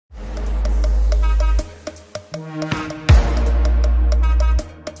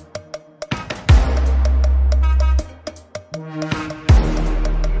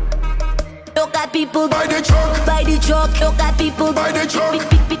people by the truck. By the truck. Look at people by the truck.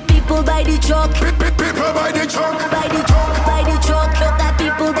 People by the truck. People by the truck. By the truck. By the truck. Look at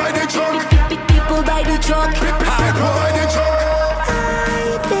people by the truck. People by the truck. People by the truck.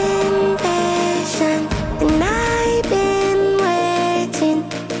 I've been patient and I've been waiting.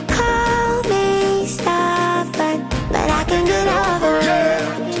 Call me stubborn, but I can get over it.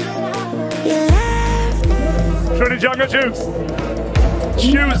 You left. Trini Jungle Juice.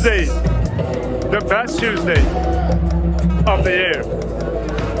 Tuesday, the best Tuesday of the year.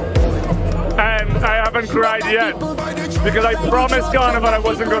 And I haven't cried yet because I promised Carnival I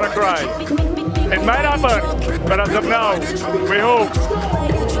wasn't gonna cry. It might happen, but as of now, we hope.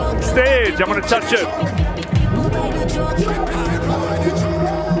 Stage, I'm gonna touch it.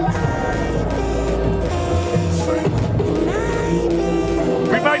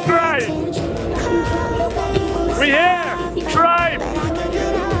 We might cry. We here. Tribe.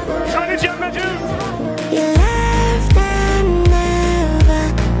 Trini Jungle Juice. You left and never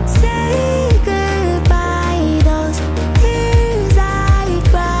say goodbye. Those tears I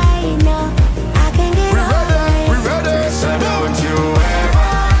cry now, I can get over it. We ready. So don't you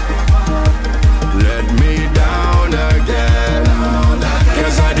ever let me down again.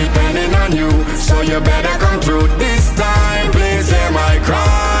 Cause I'm depending on you, so you better come through this time. Please hear my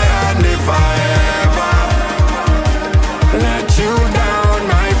cry, and if I ever let you down,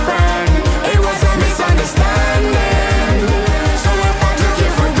 my friend, it was a misunderstanding. So if I took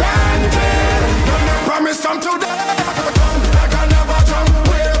you for granted, promise from today, like I never jump,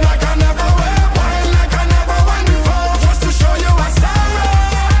 wave like I never wave, wine like I never went before, just to show you I'm sorry,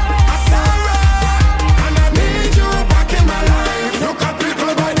 and I need you back in my life. Look at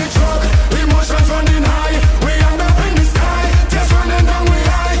people by the truck, emotions running high, we end up in the sky, tears running down we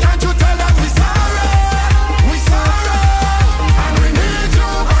eye. Can't you tell that we sorry, and we need you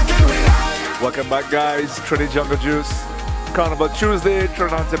back in my life. Welcome back, guys. Trini Jungle Juice. Carnival Tuesday,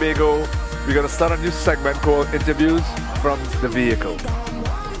 Trinidad and Tobago. We're going to start a new segment called Interviews from the Vehicle.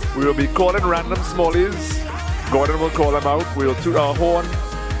 We will be calling random smallies. Gordon will call them out. We will toot our horn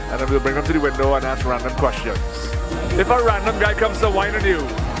and then we'll bring them to the window and ask random questions. If a random guy comes to whine on you,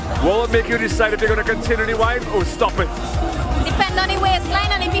 what will make you decide if you're going to continue the whine or stop it? Depend on the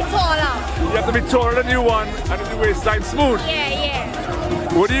waistline and if it's taller. You have to be taller than you want and if the waistline smooth. Yeah.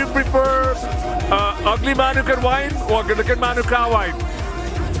 Would you prefer an ugly man who can whine or a good-looking man who can't whine?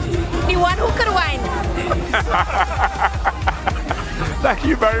 The one who could whine. Thank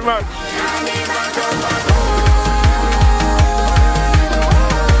you very much.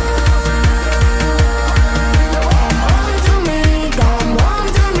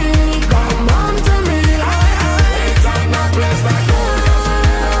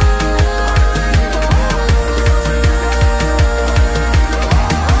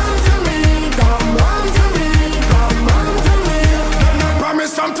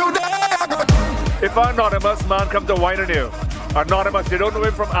 If an anonymous man comes to whine on you, anonymous, you don't know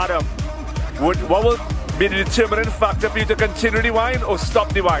him from Adam, what will be the determining factor for you to continue the whine or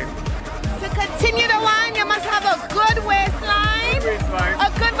stop the whine? To continue the whine, you must have a good waistline. A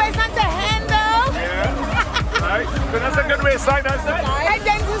good waistline to handle. Yeah. Right. So that's a good waistline, that's it.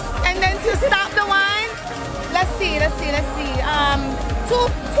 And then to stop the whine, let's see.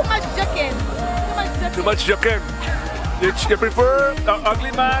 Too much juking. Too much juking. You prefer an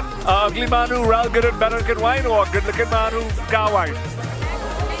ugly man who real good and better can whine, or a good-looking man who can't whine?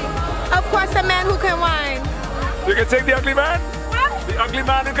 Of course, a man who can whine. You can take the ugly man? What? The ugly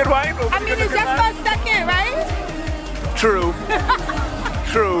man who can whine? I mean, it's just for a second, right? True.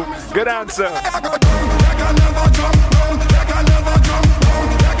 True. Good answer.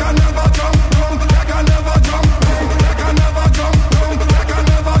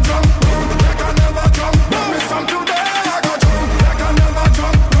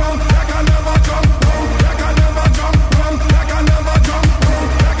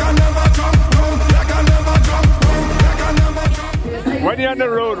 When you're on the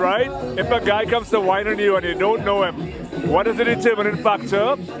road, right? If a guy comes to whine on you and you don't know him, what is the determining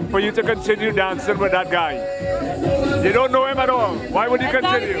factor for you to continue dancing with that guy? You don't know him at all. Why would you continue?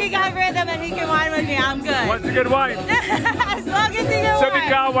 As long as he got rhythm and he can whine with me, I'm good. Once you can whine? As long as he can so whine. if you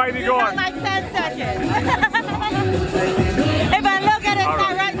can't whine, you go on. Like 10 seconds. If I look at it, it's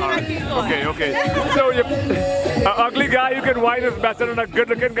not right, I keep going. Okay. So an ugly guy who can whine is better than a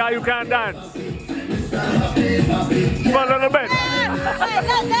good-looking guy who can't dance? For a little bit.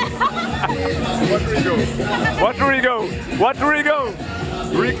 What Rigo?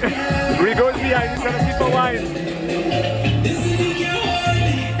 Rigo is behind, he's trying to keep a whine.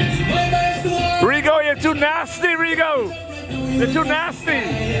 Rigo, you're too nasty, Rigo. They're too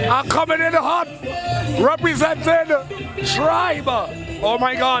nasty. I'm coming in hot, representing Tribe. Oh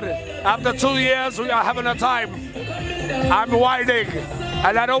my God, after 2 years, we are having a time. I'm whining,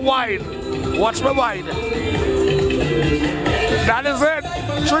 and I don't whine. Watch me whine. That is it.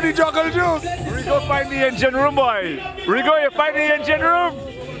 Trini Jungle Juice. Rico, find the engine room, boy. Rico, you find the engine room.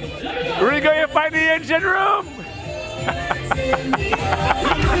 Rico, you find the engine room.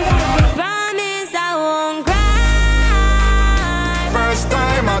 Promise I won't cry. First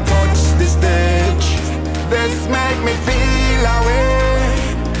time I touch the stage, this make me feel away.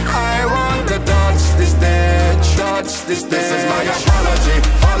 I want to touch the stage, touch the stage. This is my apology,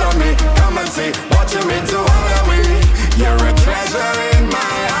 follow me, come and see what you mean to all me. You're a treasure in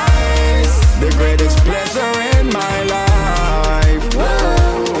my eyes, the greatest pleasure in my life.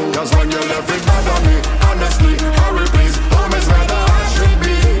 Whoa. Cause when you left it bother me, honestly, hurry please, home is where the heart should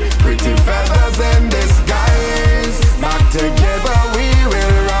be. Pretty feathers in disguise, back together we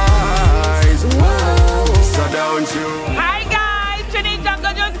will rise. Whoa. So don't you. Hi guys, Trini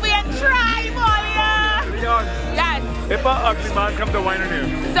Jungle Juice, we are Tribe, yes. If an ugly man come to wine on you.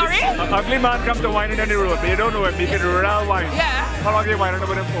 Sorry? An ugly man come to wine on the road, but you don't know him, he can real wine. Yeah. How long are you whining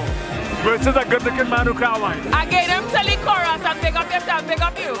with him for? Versus a good looking man who can't wine. I gave them silly chorus and pick up yourself, pick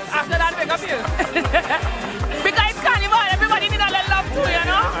up you. After that, pick up you. Because it's carnival, everybody need a little love too, you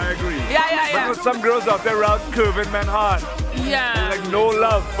know? I agree. Yeah. But some girls out there out curving men hard. Yeah. Like no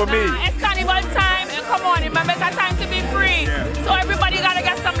love for me. It's carnival time. Come on, remember it's a time to be free. Yeah. So everybody gotta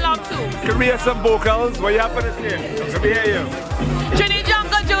get some love too. Can we hear some vocals? What you have for this here? Can we hear you? Trini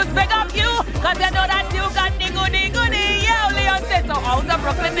Jungle Juice, big up you. Cause you know that you got the goodie. Yeah, Leon said so. Out of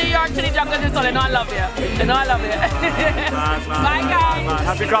Brooklyn, New York, Trini Jungle Juice. So they know I love you. They know I love you. Bye guys.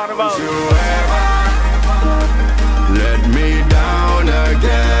 Happy Carnival. You ever let me down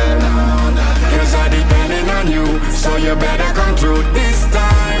again? Cause I depending on you, so you better come through this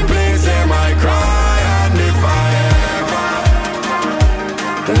time. Please hear my cry, and if I ever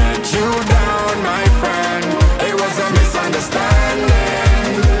let you down, my friend, it was a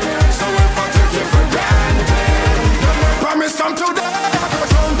misunderstanding. So if I took you for granted, promise from today I go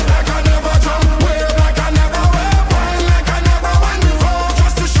jump like I never jump, wave like I never wave, wine like I never went before,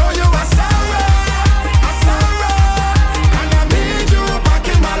 just to show you I'm sorry, and I need you back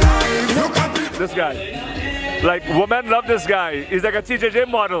in my life. Look at me. This guy. Like, women love this guy. He's like a TJJ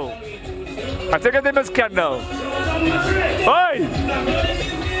model. I think his name is Kendall. Oi!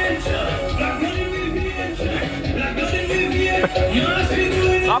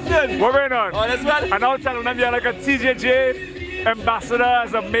 After. What's going on? Oh, that's well. And I'll tell them you're like a TJJ ambassador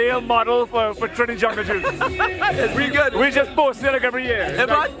as a male model for Trini Jungle Juice. It's really good. We just post it like every year. Hey,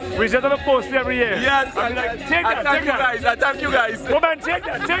 like, we just have to post it every year. Yes. I'm like, take I that, thank take you that. guys. I thank you guys. Woman, take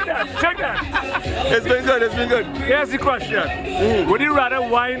that, take that, take that. It's been good. It's been good. Here's the question. Would you rather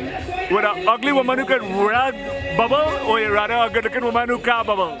wine with an ugly woman who can rag bubble, or you rather a good looking woman who can't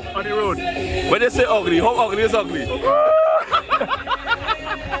bubble on the road? When they say ugly, how ugly is ugly?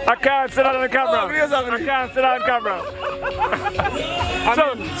 I can't sit on the camera. Ugly is ugly. I can't sit on camera.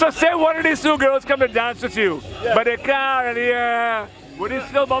 so say one of these two girls come to dance with you, but they can't really, would you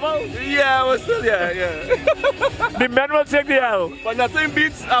still bubble? Yeah, we're still, yeah. The men will take the L. But nothing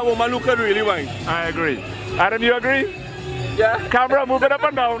beats a woman who can really wine. I agree. Adam, you agree? Yeah. Camera, move it up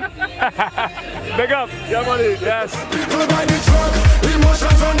and down. Big up. Yeah, buddy. Yes. People by the truck,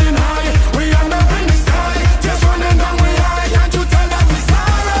 emotions running high. We end up in the sky, just running down we high. Can't you tell that we're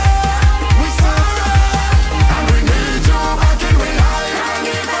sorry? We're sorry, and we need you back in we high. And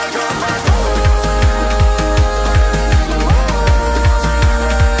if I come back home,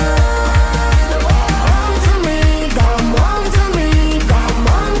 to me, come on to me, come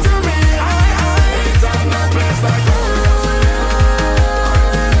on to me. It's on the place like home.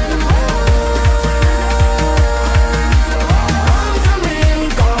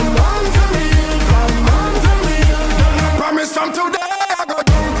 From today I go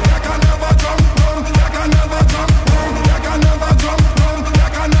jump like I never jump, like I never jump, like I never jump,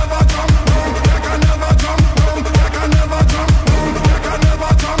 like I never jump, like I never jump, like I never jump, like I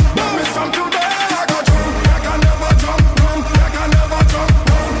never jump. Promise from today I go jump like I never jump, like I never jump,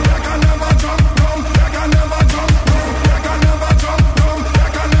 like I never jump, like I never jump, like I never jump,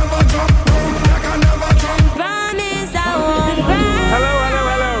 like I never jump, like I never jump. Promise I won't cry. Hello.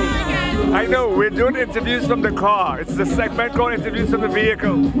 I know, we're doing interviews from the car. It's the segment called Interviews from the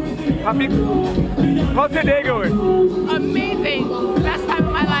Vehicle. How's your day going? Amazing. Best time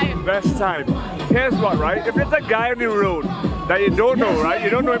of my life. Best time. Here's what, right? If it's a guy on the road that you don't know, right? You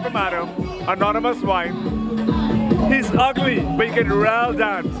don't know him from Adam, anonymous wine. He's ugly, but he can real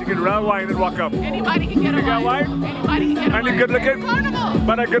dance. He can real wine and walk up. Anybody can get a wine. Anybody can get a And wine. a good looking, Carnival.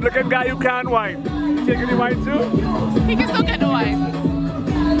 but a good looking guy who can wine. Take any wine too? He can still get the wine.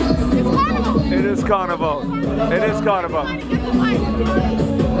 It's Carnival. It is Carnival. It is Carnival. Anybody get the wine.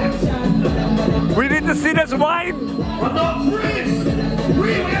 We need to see this wine.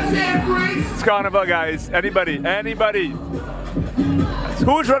 It's Carnival, guys. Anybody?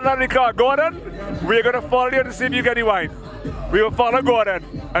 Who's running on the car? Gordon? We're going to follow you to see if you get any wine. We will follow Gordon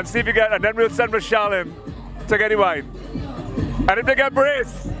and see if you get, and then we'll send Michelle in to get any wine. And if they get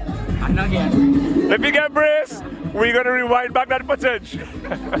brace, if you get brace, we're going to rewind back that footage.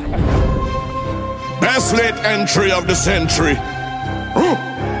 Best late entry of the century.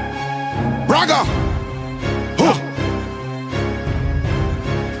 Braga.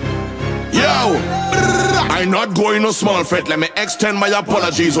 Yo. I'm not going no small fete. Let me extend my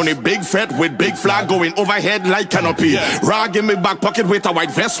apologies on a big fete with big flag going overhead like canopy. Rag in my back pocket with a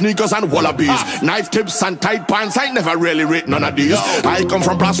white vest, sneakers and wallabies. Knife tips and tight pants. I never really rate none of these. I come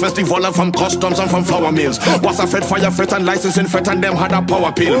from brass festival and from customs and from flour mills. Was a fete, fire fete and licensing fete and them had a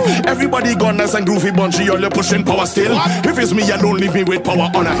power pill. Everybody gone nice and groovy Bunji, all you pushing power still. If it's me, you don't leave me with power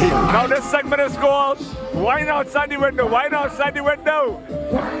on a hill. Now this segment is called Wine Outside the Window. Wine Outside the Window.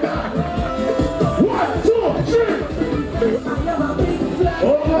 1, 2, 3.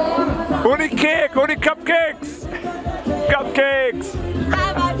 Only cake, only cupcakes. Cupcakes.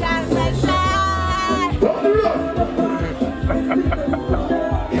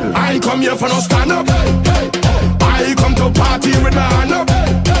 I come here for no stand up. I come to party with my hand up.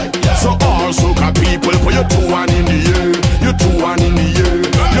 So all soca people put your 2-1 in the air. Your 2-1 in the air.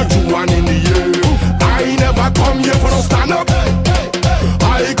 Your 2-1 in the air. I never come here for no stand up.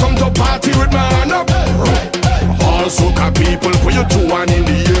 I come to party with my hand up. All soca people put your 2-1 in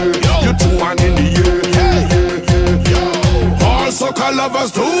the air. Your 2-1 in the air. All soca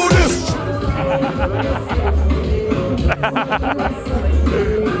lovers do this.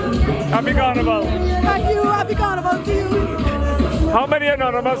 Happy Carnival. Thank you, happy Carnival to you. How many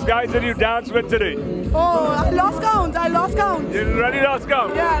anonymous guys did you dance with today? Oh, I lost count, You already lost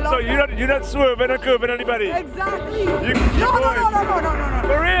count? Yeah, I lost So you're not swerving or curving anybody? Exactly. No. No.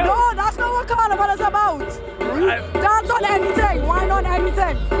 For real? No, that's not what Carnival is about. Dance on anything, wine on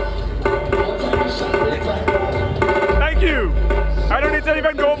anything. Thank you. I don't need to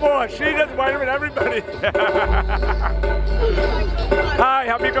even go more. She just wine with everybody. Hi,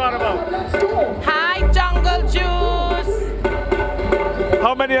 happy Carnival. Hi, Jungle Juice.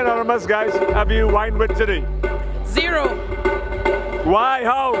 How many anonymous guys have you wined with today? 0. Why?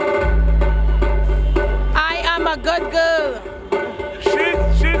 How? I am a good girl.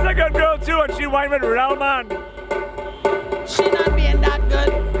 She's a good girl too, and she wined with real man. She not being that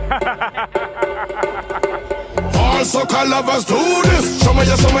good. All soca lovers do this. Show me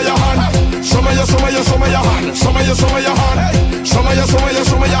your hand. Show me your hand. Show me your hand. Show me your hand. Show me your hand.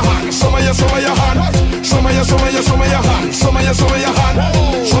 Show me your hand. Show me your hand. Show me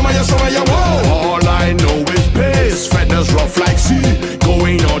your hand. All I know is pace. Feathers rough like sea.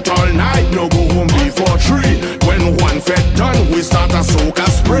 Going out all night. No go home before 3. When one fed done, we start a soca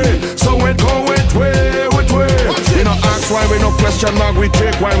spray. So we go with way. You know, ask why we no question mark. We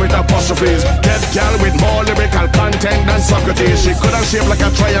take why with apostrophes. Get gal with more lyrical content than Socrates. She could have shaped like a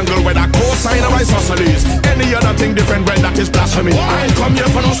triangle with a cosine of isosceles. Any other thing different, well, that is blasphemy. I ain't come here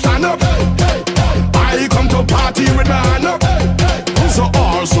for no stand up. I come to party with my hand up. So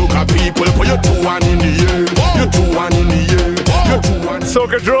all soca people put your 2-1 in the air. Your 2-1 in the air. Your 2-1.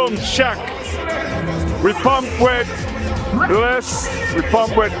 Soca drum, check. We pump with Bliss. We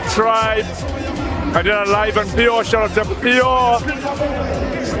pump with Tribe. I did a live and Pure. Shout out to Pure.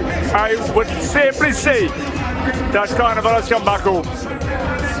 I would safely say that Carnival has come back home.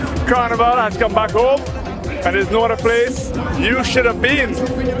 Carnival has come back home, and there's no other place you should have been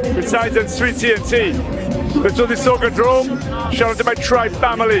besides in Sweet TNT. This was the Soca Dome. Shout out to my Tribe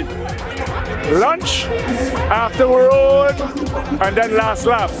family. Lunch, after we're on, and then last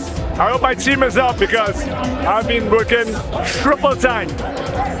lap. I hope my team is up because I've been working triple time.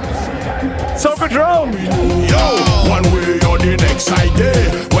 Soca Dome! Yo, one way or the next side day,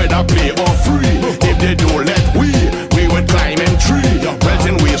 whether pay or free. If they don't let we would climb in tree.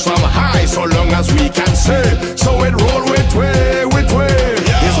 Belting waves from high, so long as we can say. So it roll with way.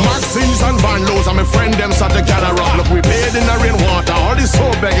 It's Maxis and Van Lows and my friend them start to gather up. Look, we bathe in the rainwater, all this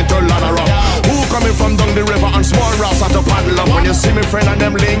so begging to ladder up. Who coming from down the river on small rafts at to paddle up? When you see me friend and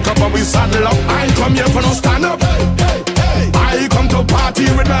them link up and we saddle up. I ain't come here for no stand up. I come to party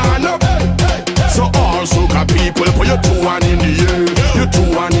with my hand up. So all soca people put your 2-1 in the air. Your 2-1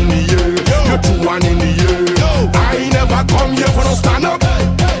 stand up.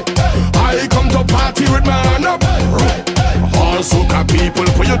 I come to party with my hand up. All soca people,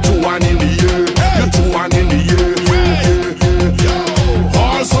 put your 2 hands in the air. Your 2 hands in the air.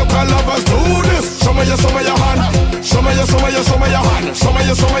 All soca lovers do this. Show me your hand. Show me your hand. Show me your hand. Show me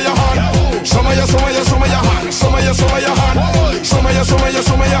your hand. Show me your hand. Show me your hand. Show me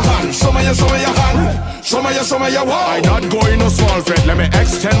your hand. Show me your hand. I not going no small Fete. Let me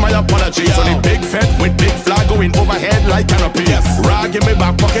extend my apologies. On the big Fete with big flag going overhead like canopy. Rag in my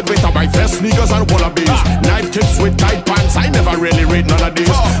back pocket with my vest, sneakers and wallabies. Night tips with tight pants. I never really read none of these.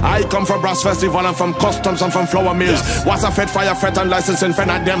 I come from Brass Festival and from Customs and from Flour Mills. What's a Fete, fire Fete and licensing Fete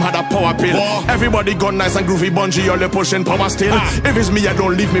and them had a power pill. Everybody got nice and groovy, Bunji, all they pushing power still. If it's me, I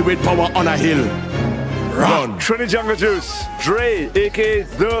don't leave me with power on a hill. Run. Trini Jungle Juice, Dre, aka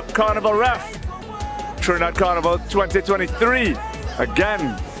the Carnival Ref. Trinidad Carnival 2023.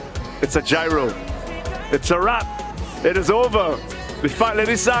 Again, it's a gyro. It's a wrap. It is over. The fat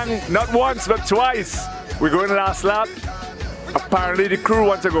lady sang not once but twice. We're going last lap. Apparently the crew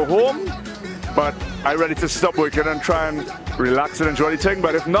want to go home, but I'm ready to stop working and try and relax and enjoy the thing.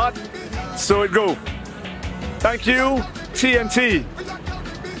 But if not, so it go. Thank you, TNT.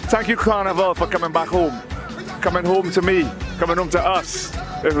 Thank you, Carnival, for coming back home. Coming home to me. Coming home to us.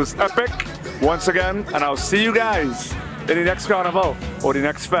 It was epic once again, and I'll see you guys in the next Carnival or the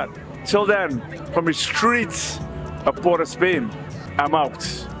next Fete. Till then, from the streets of Port of Spain, I'm out.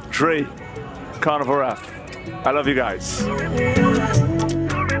 Dre, Carnival Ref. I love you guys.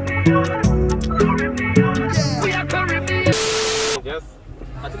 Yes.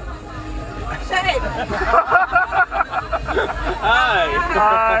 Hi.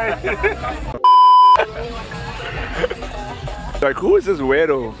 Like, who is this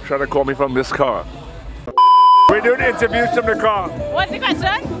weirdo trying to call me from this car? We're doing interviews from the car. What's the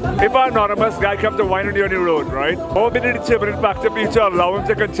question? If an anonymous guy comes to whine on you on the road, right? What would be the determinant factor for you to allow him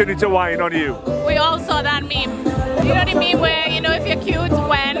to continue to whine on you? We all saw that meme. You know the meme where, you know, if you're cute,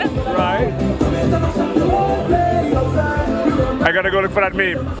 when? Right? I gotta go look for that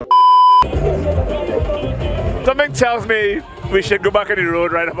meme. Something tells me we should go back on the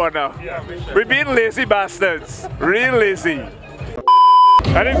road right about now. Yeah, we're being lazy bastards. Real lazy.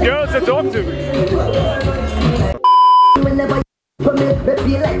 I need girls to talk to me. Whenever for me, they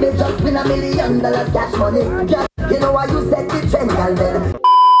feel like they just win $1 million cash money. You know why you set the trend, Garlin.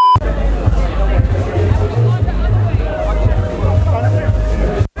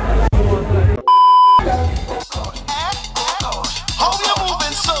 How we are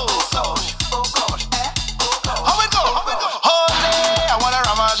moving so? How we go? Holy, I wanna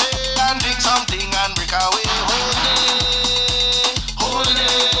ramage and drink something and break away.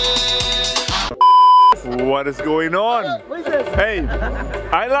 Holy. What is going on? Hey,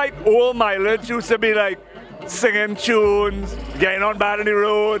 I like old mileage used to be like singing tunes, getting on bad on the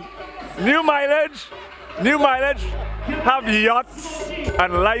road. New mileage have yachts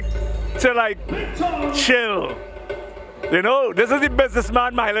and like to like chill. You know, this is the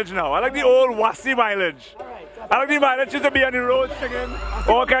businessman mileage now. I like the old wassy mileage. I like the mileage used to be on the road singing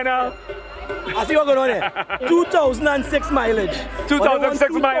all kind of. I see what's going on here. 2006 mileage.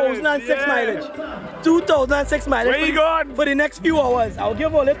 2006 mileage. 2006 mileage. 2006 mileage. Where you going? For the next few hours. I'll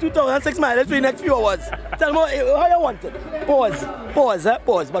give only 2006 mileage for the next few hours. Tell me how you want it. Pause.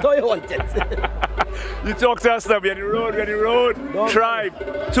 But how you want it? You talk to us now. We're on the road. Tribe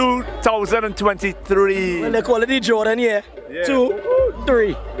 2023. Well, they call it the Jordan here. Yeah. 2,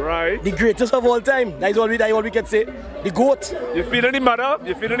 3. Right. The greatest of all time. That's all we can say. The GOAT. You feeling the mother?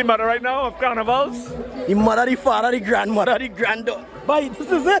 You feeling the mother right now of carnivals? The mother, the father, the grandmother, the granddaughter. Boy,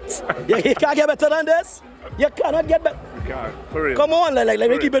 this is it. You can't get better than this. You cannot get better. You can't, for real. Come on, like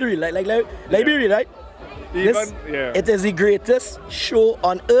me keep it real. Like be real, right? Yeah. It is the greatest show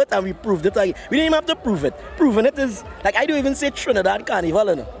on earth, and we proved it. We didn't even have to prove it. Proving it is, like, I don't even say Trinidad Carnival,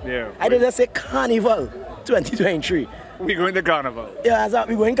 you know? Yeah. I don't just say Carnival 2023. We're going to Carnival. Yeah, so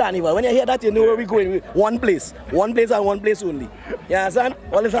we're going Carnival. When you hear that, you know where we're going. One place and one place only. You understand?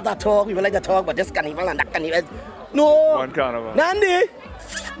 All this other talk, people like to talk, but this Carnival and that Carnival. No. One Carnival. Nandi. Yeah.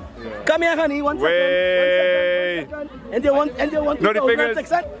 Come here, honey. One second. And they want no,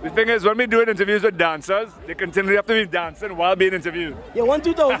 the thing is, when we do interviews with dancers, they continually have to be dancing while being interviewed. You want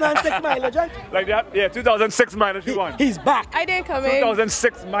 2006 mileage, right? Like that? Yeah, 2006 mileage you want. He's back. I didn't come in.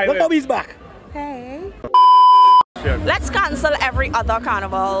 2006 mileage. Look how he's back. Hey. Let's cancel every other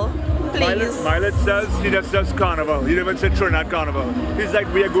carnival, please. Mileage says he just does Carnival. He didn't say Trinidad Carnival. He's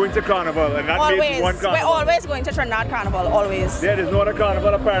like, we are going to Carnival, and that means one Carnival. We're always going to Trinidad Carnival, always. Yeah, there's no other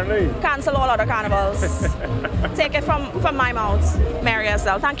carnival apparently. Cancel all other carnivals. Take it from my mouth. Marry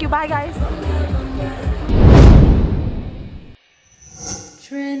yourself. Thank you. Bye, guys.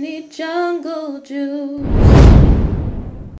 Trini Jungle Juice.